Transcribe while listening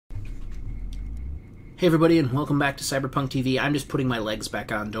Hey everybody, and welcome back to Cyberpunk TV. I'm just putting my legs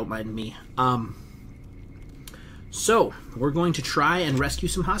back on, don't mind me. So, we're going to try and rescue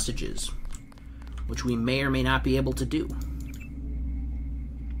some hostages, which we may or may not be able to do.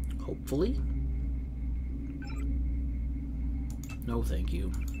 Hopefully. No, thank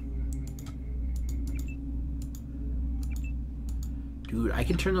you. Dude, I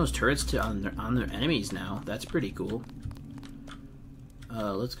can turn those turrets to on their enemies now. That's pretty cool.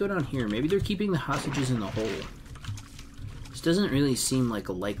 Let's go down here. Maybe they're keeping the hostages in the hole. This doesn't really seem like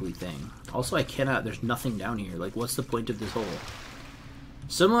a likely thing. Also, there's nothing down here. Like, what's the point of this hole?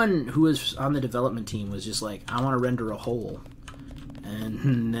 Someone who was on the development team was just like, I want to render a hole.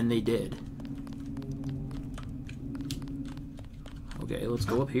 And then they did. Okay, let's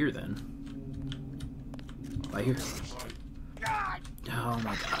go up here then. Right here. Oh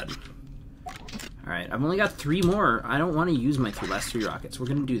my god. Alright, I've only got 3 more. I don't want to use my last 3 rockets. We're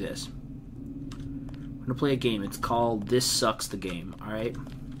going to do this. We're going to play a game. It's called This Sucks the Game. Alright?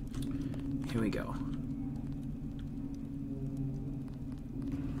 Here we go.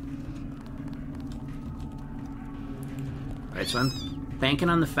 Alright, so I'm banking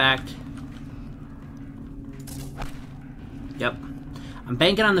on the fact... Yep. I'm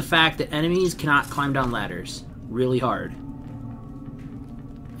banking on the fact that enemies cannot climb down ladders really hard.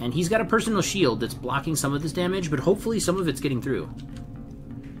 And he's got a personal shield that's blocking some of this damage, but hopefully some of it's getting through.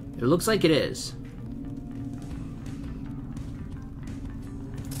 It looks like it is.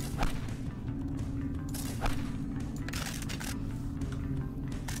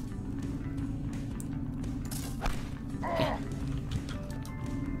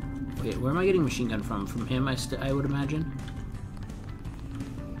 Wait, where am I getting machine gun from? From him, I would imagine.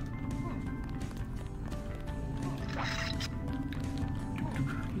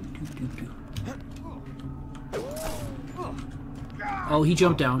 Oh, he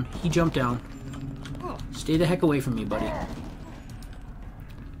jumped down. He jumped down. Stay the heck away from me, buddy.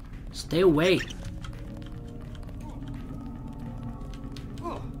 Stay away.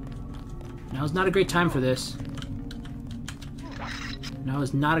 Now is not a great time for this. Now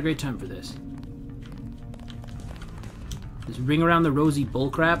is not a great time for this. This ring around the rosy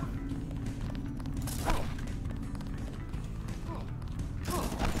bullcrap.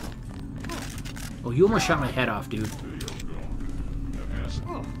 Oh, you almost shot my head off, dude.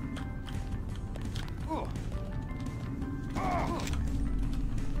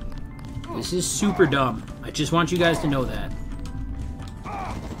 This is super dumb. I just want you guys to know that.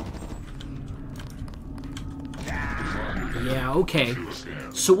 Yeah, okay.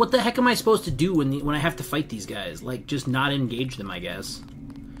 So what the heck am I supposed to do when I have to fight these guys? Like, just not engage them, I guess.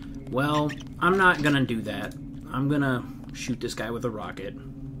 Well, I'm not gonna do that. I'm gonna shoot this guy with a rocket.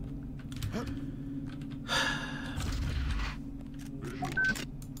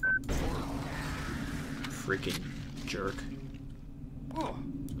 Freaking jerk.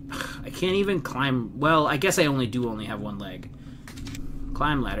 I can't even climb. Well, I guess I only have one leg.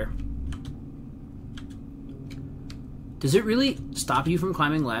 Climb ladder. Does it really stop you from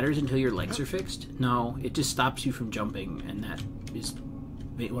climbing ladders until your legs are fixed? No, it just stops you from jumping, and that is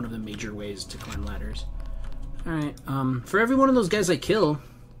one of the major ways to climb ladders. Alright, for every one of those guys I kill,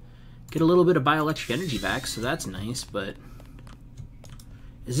 get a little bit of bioelectric energy back, so that's nice, but...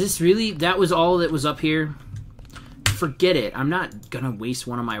 Is this really... That was all that was up here? Forget it. I'm not gonna waste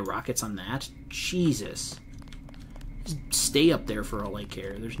one of my rockets on that. Jesus. Just stay up there for all I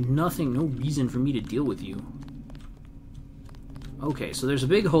care. There's no reason for me to deal with you. Okay, so there's a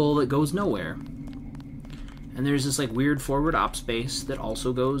big hole that goes nowhere. And there's this, like, weird forward op space that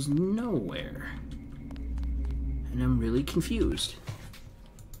also goes nowhere. And I'm really confused.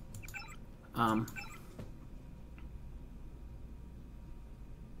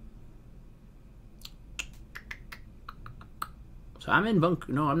 So I'm in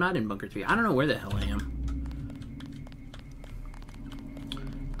bunker... No, I'm not in bunker 3. I don't know where the hell I am.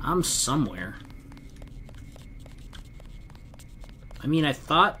 I'm somewhere. I mean, I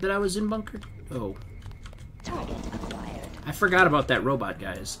thought that I was in bunker... Oh. I forgot about that robot,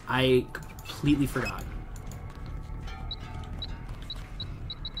 guys. I completely forgot.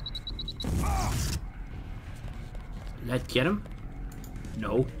 Did that get him?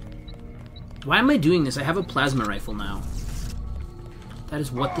 No. Why am I doing this? I have a plasma rifle now. That is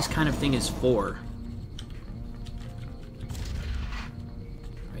what this kind of thing is for.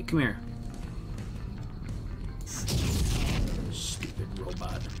 Alright, come here. Stupid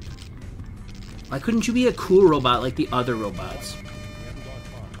robot. Why couldn't you be a cool robot like the other robots?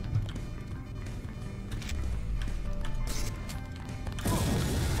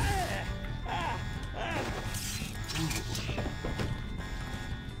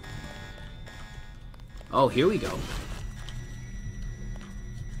 Oh, here we go.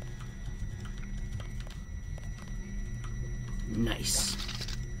 Nice.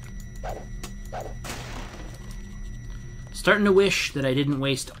 Starting to wish that I didn't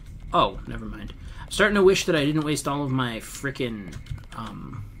waste... Oh, never mind. Starting to wish that I didn't waste all of my frickin'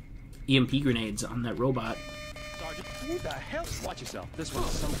 EMP grenades on that robot. Sergeant, who the hell? Watch yourself. This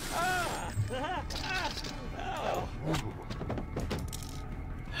one's so...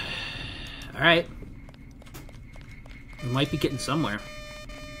 Alright. We might be getting somewhere.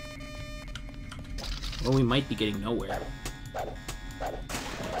 Or we might be getting nowhere.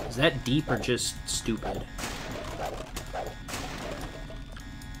 Is that deep or just stupid?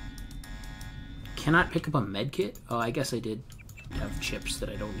 Cannot pick up a med kit? Oh, I guess I did have chips that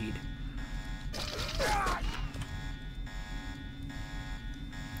I don't need.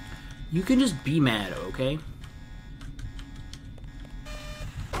 You can just be mad, okay?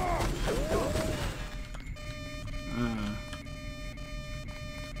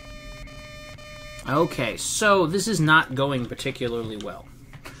 Okay, so this is not going particularly well.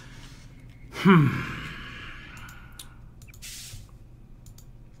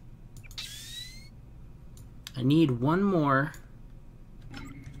 I need one more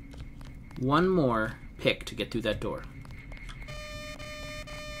pick to get through that door.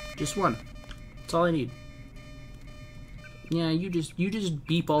 Just one. That's all I need. Yeah, you just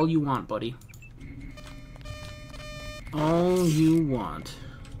beep all you want, buddy. All you want.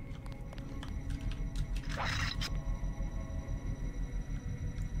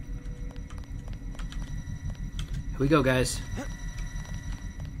 Here we go, guys.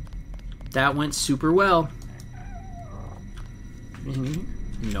 That went super well.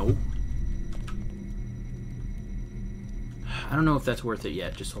 No. I don't know if that's worth it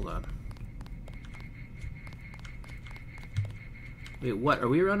yet. Just hold on. Wait, what? Are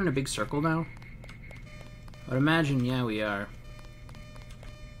we running a big circle now? I'd imagine, yeah, we are.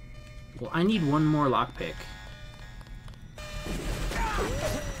 Well, I need one more lockpick.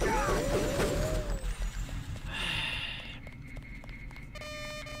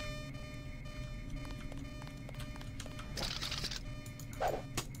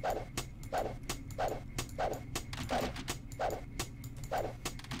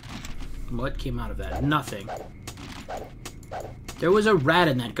 What came out of that? Nothing. There was a rat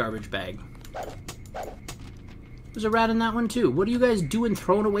in that garbage bag. There's a rat in that one too. What are you guys doing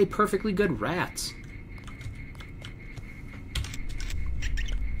throwing away perfectly good rats?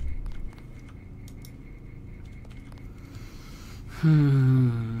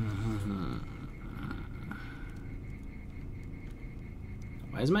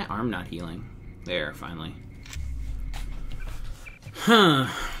 Why is my arm not healing? There, finally.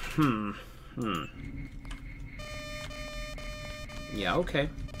 Yeah, okay.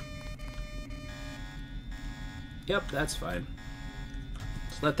 Yep, that's fine.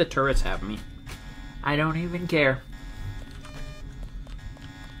 Just let the turrets have me. I don't even care.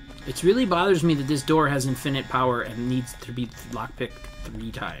 It really bothers me that this door has infinite power and needs to be lockpicked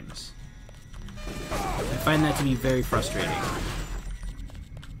 3 times. I find that to be very frustrating.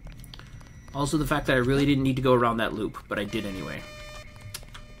 Also the fact that I really didn't need to go around that loop, but I did anyway.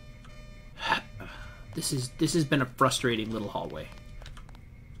 This has been a frustrating little hallway.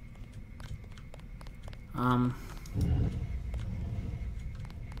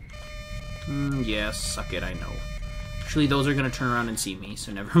 Yeah, suck it, I know. Actually, those are gonna turn around and see me,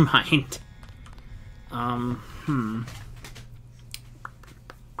 so never mind.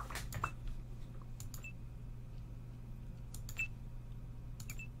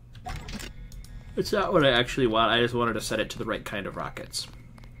 It's not what I actually want, I just wanted to set it to the right kind of rockets.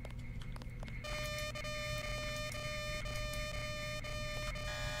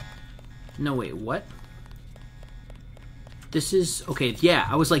 No, wait, what? This is... Okay, yeah,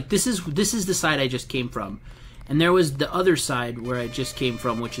 I was like, this is the side I just came from. And there was the other side where I just came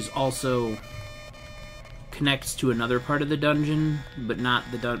from, which is also... connects to another part of the dungeon, but not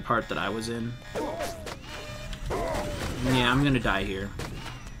the part that I was in. Yeah, I'm gonna die here.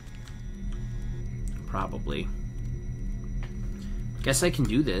 Probably. Guess I can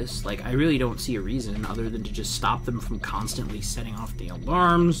do this. Like, I really don't see a reason other than to just stop them from constantly setting off the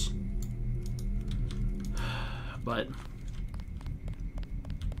alarms. But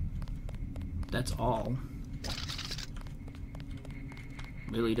that's all.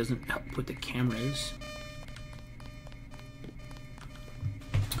 Really doesn't help with the cameras.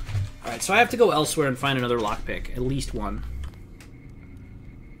 Alright, so I have to go elsewhere and find another lockpick. At least one.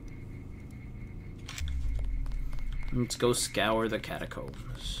 Let's go scour the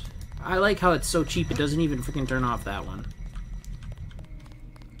catacombs. I like how it's so cheap it doesn't even freaking turn off that one.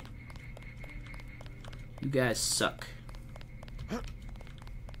 You guys suck.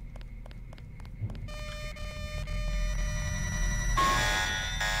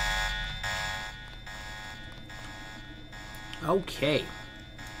 Okay.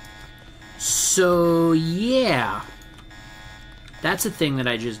 So, yeah. That's a thing that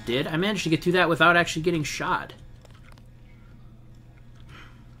I just did. I managed to get through that without actually getting shot.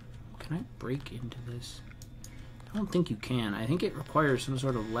 Can I break into this? I don't think you can. I think it requires some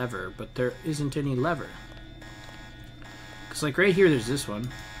sort of lever, but there isn't any lever. Because, like, right here, there's this one.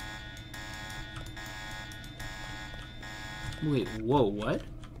 Wait, whoa, what?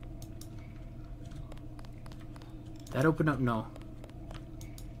 That opened up? No.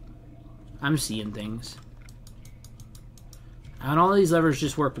 I'm seeing things. And all these levers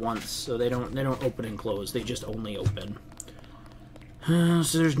just work once, so they don't open and close. They just only open.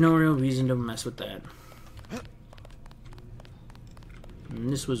 So there's no real reason to mess with that.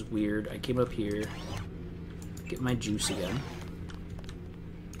 And this was weird. I came up here, get my juice again.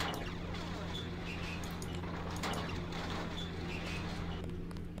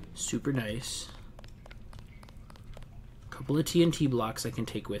 Super nice. Couple of TNT blocks I can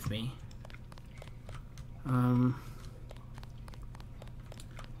take with me.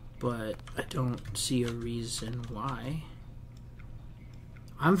 But I don't see a reason why.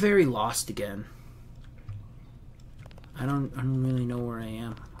 I'm very lost again. I don't really know where I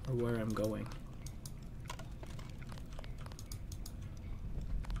am or where I'm going.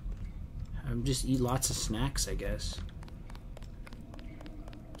 I'm just eat lots of snacks, I guess.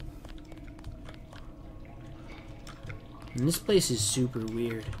 And this place is super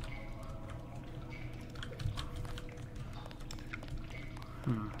weird.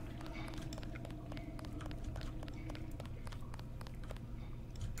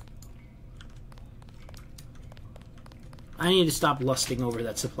 I need to stop lusting over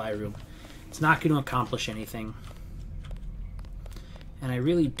that supply room. It's not going to accomplish anything. And I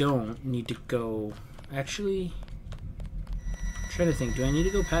really don't need to go... Actually... I'm trying to think. Do I need to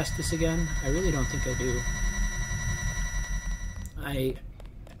go past this again? I really don't think I do.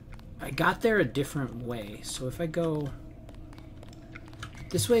 I got there a different way. So if I go...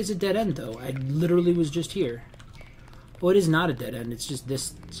 This way is a dead end, though. I literally was just here. Well, it is not a dead end. It's just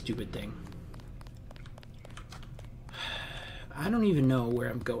this stupid thing. I don't even know where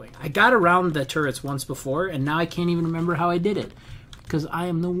I'm going. I got around the turrets once before, and now I can't even remember how I did it. Because I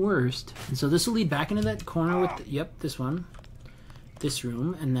am the worst. And so this will lead back into that corner with... Yep, this one. This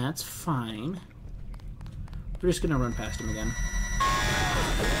room, and that's fine. We're just going to run past him again.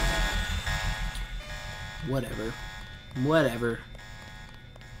 Whatever. Whatever.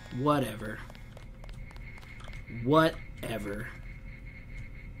 Whatever. Whatever.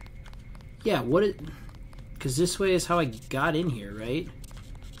 Yeah, what it... Because this way is how I got in here, right?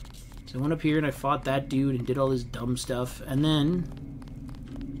 So I went up here and I fought that dude and did all this dumb stuff. And then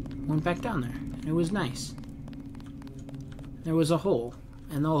went back down there. And it was nice. There was a hole.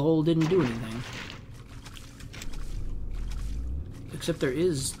 And the hole didn't do anything. Except there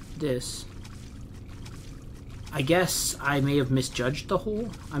is this. I guess I may have misjudged the hole.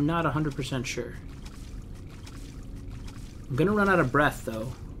 I'm not 100% sure. I'm gonna run out of breath,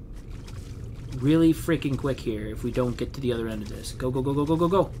 though. Really freaking quick here if we don't get to the other end of this. Go, go, go, go, go, go,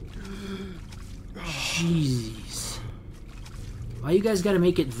 go. Jeez. Why you guys gotta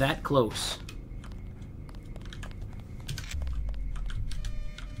make it that close?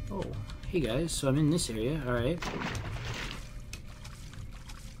 Oh, hey guys. So I'm in this area. Alright.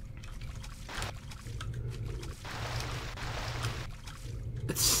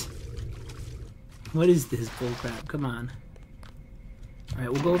 What is this bullcrap? Come on.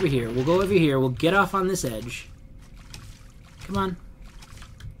 Alright, we'll go over here. We'll go over here. We'll get off on this edge. Come on.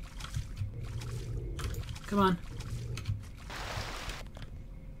 Come on.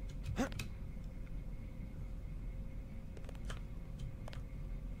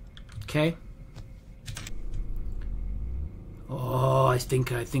 Okay. Oh, I think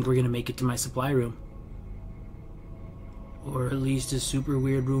we're gonna make it to my supply room. Or at least a super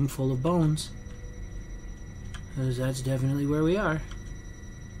weird room full of bones. Because that's definitely where we are.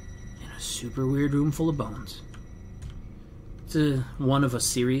 In a super weird room full of bones. It's one of a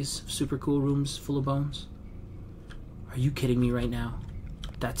series of super cool rooms full of bones. Are you kidding me right now?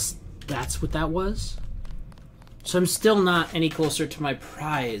 That's what that was? So I'm still not any closer to my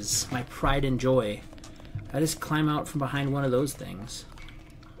prize. My pride and joy. I just climb out from behind one of those things.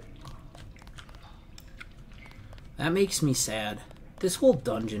 That makes me sad. This whole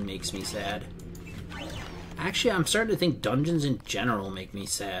dungeon makes me sad. Actually, I'm starting to think dungeons in general make me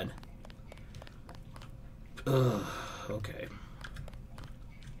sad. Ugh, okay.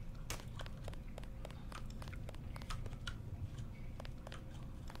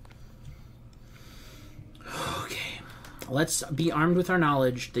 Let's be armed with our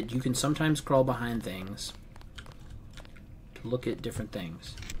knowledge that you can sometimes crawl behind things to look at different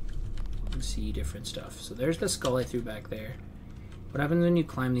things and see different stuff. So there's the skull I threw back there. What happens when you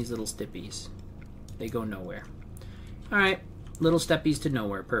climb these little steppies? They go nowhere. Alright, little steppies to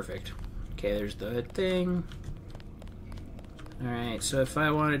nowhere. Perfect. Okay, there's the thing. Alright, so if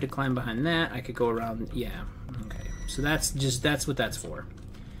I wanted to climb behind that, I could go around. Yeah, okay. So that's what that's for.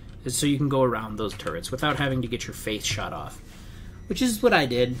 Is so you can go around those turrets without having to get your face shot off. Which is what I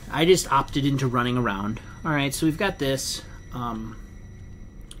did. I just opted into running around. Alright, so we've got this.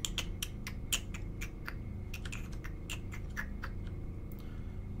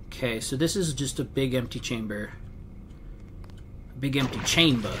 Okay, so this is just a big empty chamber. A big empty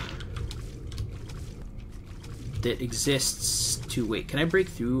chamber that exists to... Wait, can I break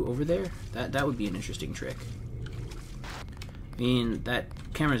through over there? That would be an interesting trick. I mean, that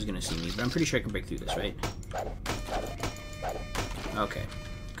camera's gonna see me, but I'm pretty sure I can break through this, right? Okay,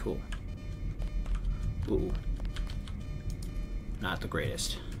 cool. Ooh. Not the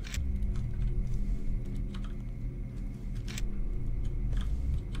greatest.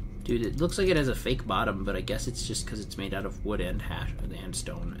 Dude, it looks like it has a fake bottom, but I guess it's just because it's made out of wood and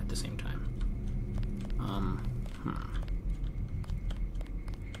stone at the same time.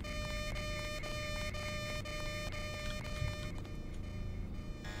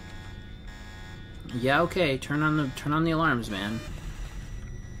 Yeah, okay. Turn on the alarms, man.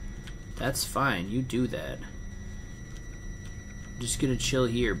 That's fine. You do that. Just gonna chill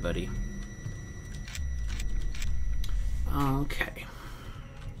here, buddy. Okay.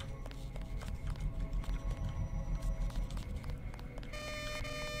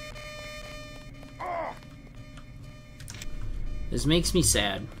 This makes me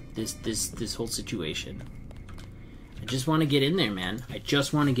sad. This whole situation. I just want to get in there, man. I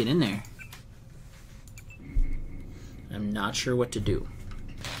just want to get in there. I'm not sure what to do.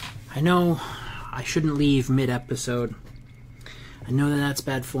 I know I shouldn't leave mid-episode. I know that that's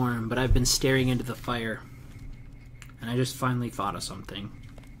bad form, but I've been staring into the fire. And I just finally thought of something.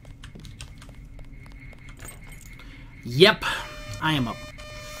 Yep, I am a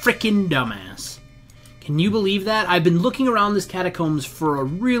frickin' dumbass. Can you believe that? I've been looking around this catacombs for a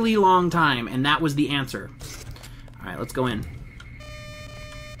really long time, and that was the answer. Alright, let's go in.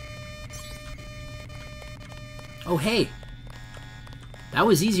 Oh, hey. That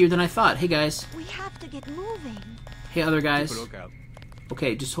was easier than I thought. Hey, guys. We have to get moving. Hey, other guys.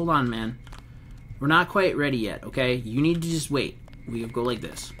 Okay, just hold on, man. We're not quite ready yet, okay? You need to just wait. We go like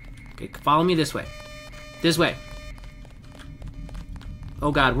this. Okay, follow me this way. This way.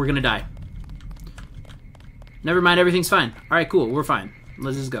 Oh, God, we're gonna die. Never mind, everything's fine. Alright, cool, we're fine.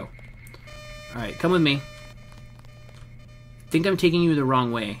 Let's just go. Alright, come with me. I think I'm taking you the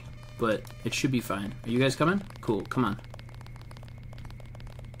wrong way, but it should be fine. Are you guys coming? Cool, come on.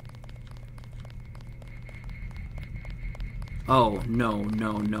 Oh, no.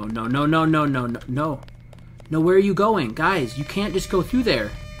 No, where are you going? Guys, you can't just go through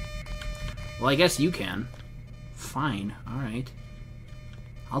there. Well, I guess you can. Fine, alright.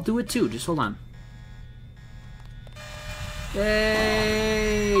 I'll do it too, just hold on.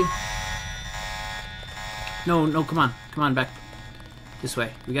 Yay! No, come on back. This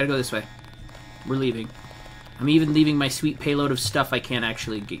way. We gotta go this way. We're leaving. I'm even leaving my sweet payload of stuff I can't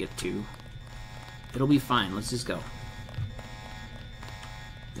actually get to. It'll be fine. Let's just go.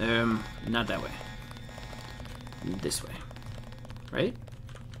 Not that way. This way. Right?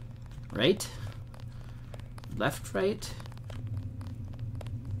 Right? Left, right?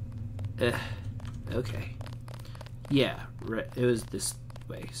 Okay. Yeah, right. It was this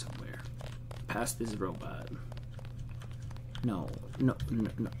way somewhere. Past this robot. No.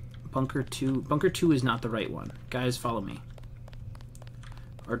 Bunker 2. Bunker 2 is not the right one. Guys, follow me.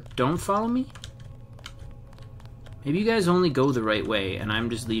 Or don't follow me? Maybe you guys only go the right way, and I'm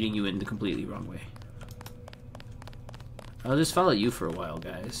just leading you in the completely wrong way. I'll just follow you for a while,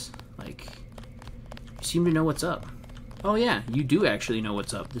 guys. Like, you seem to know what's up. Oh yeah, you do actually know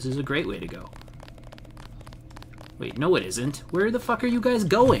what's up. This is a great way to go. Wait, no it isn't. Where the fuck are you guys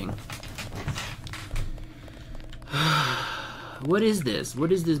going? What is this?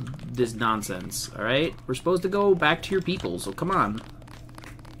 What is this nonsense? Alright? We're supposed to go back to your people, so come on.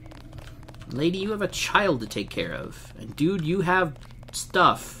 Lady, you have a child to take care of. And dude, you have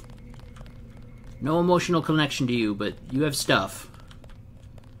stuff. No emotional connection to you, but you have stuff.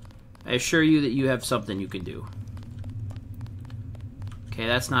 I assure you that you have something you can do. Okay,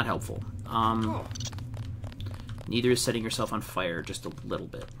 that's not helpful. Neither is setting yourself on fire just a little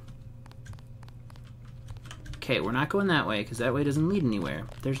bit. Okay, we're not going that way, because that way doesn't lead anywhere.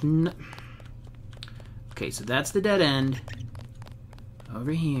 There's no... Okay, so that's the dead end.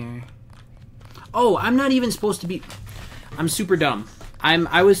 Over here. Oh, I'm not even supposed to be... I'm super dumb.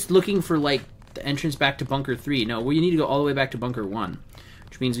 I was looking for, like, the entrance back to Bunker 3. No, well, you need to go all the way back to Bunker 1.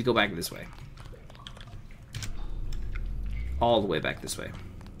 Which means we go back this way. All the way back this way.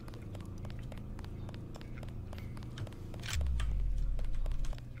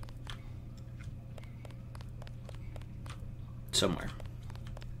 Somewhere.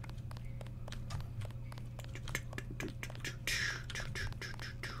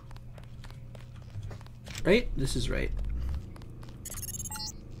 Right? This is right.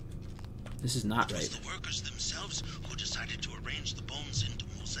 This is not right. It was the workers themselves who decided to arrange the bones into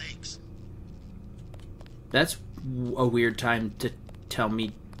mosaics. That's a weird time to tell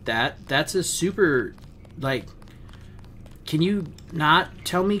me that. That's a super, like... Can you not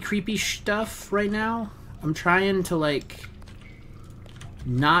tell me creepy stuff right now? I'm trying to, like...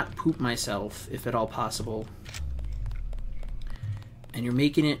 not poop myself, if at all possible. And you're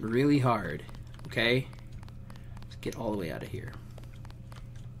making it really hard. Okay? Let's get all the way out of here.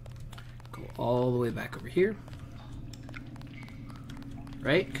 Go all the way back over here.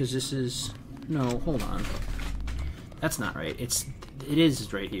 Right? Because this is... No, hold on. That's not right. It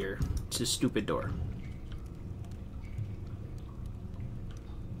is right here. It's a stupid door.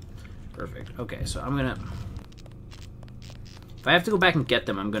 Perfect. Okay, so I'm gonna... If I have to go back and get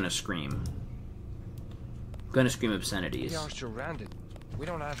them, I'm gonna scream. I'm gonna scream obscenities. We are surrounded. We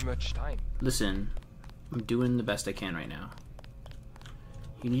don't have much time. Listen, I'm doing the best I can right now.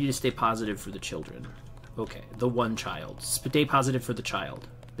 You need to stay positive for the children. Okay, the one child. Stay positive for the child.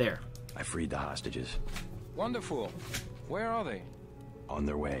 There. I freed the hostages. Wonderful. Where are they? On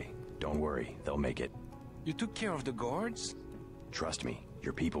their way. Don't worry, they'll make it. You took care of the guards? Trust me,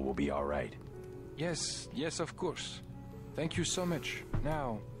 your people will be all right. Yes, yes, of course. Thank you so much.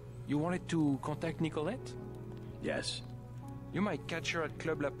 Now, you wanted to contact Nicolette? Yes. You might catch her at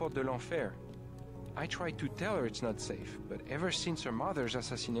Club La Porte de l'Enfer. I tried to tell her it's not safe, but ever since her mother's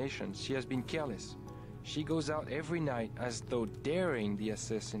assassination, she has been careless. She goes out every night as though daring the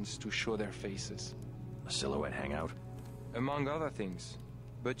assassins to show their faces. A silhouette hangout? Among other things.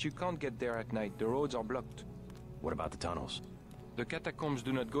 But you can't get there at night, the roads are blocked. What about the tunnels? The catacombs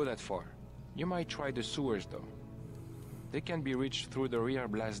do not go that far. You might try the sewers though. They can be reached through the rear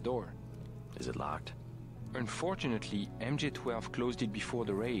blast door. Is it locked? Unfortunately, MJ-12 closed it before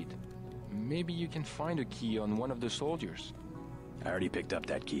the raid. Maybe you can find a key on one of the soldiers. I already picked up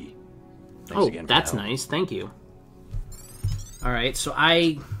that key. Thanks Oh, again for that's the help. nice. Thank you. Alright, so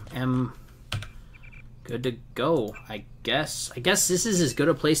I am good to go, I guess. I guess this is as good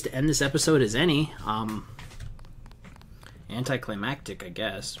a place to end this episode as any. Anticlimactic, I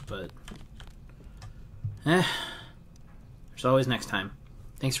guess, but... there's always next time.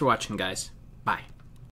 Thanks for watching, guys. Bye.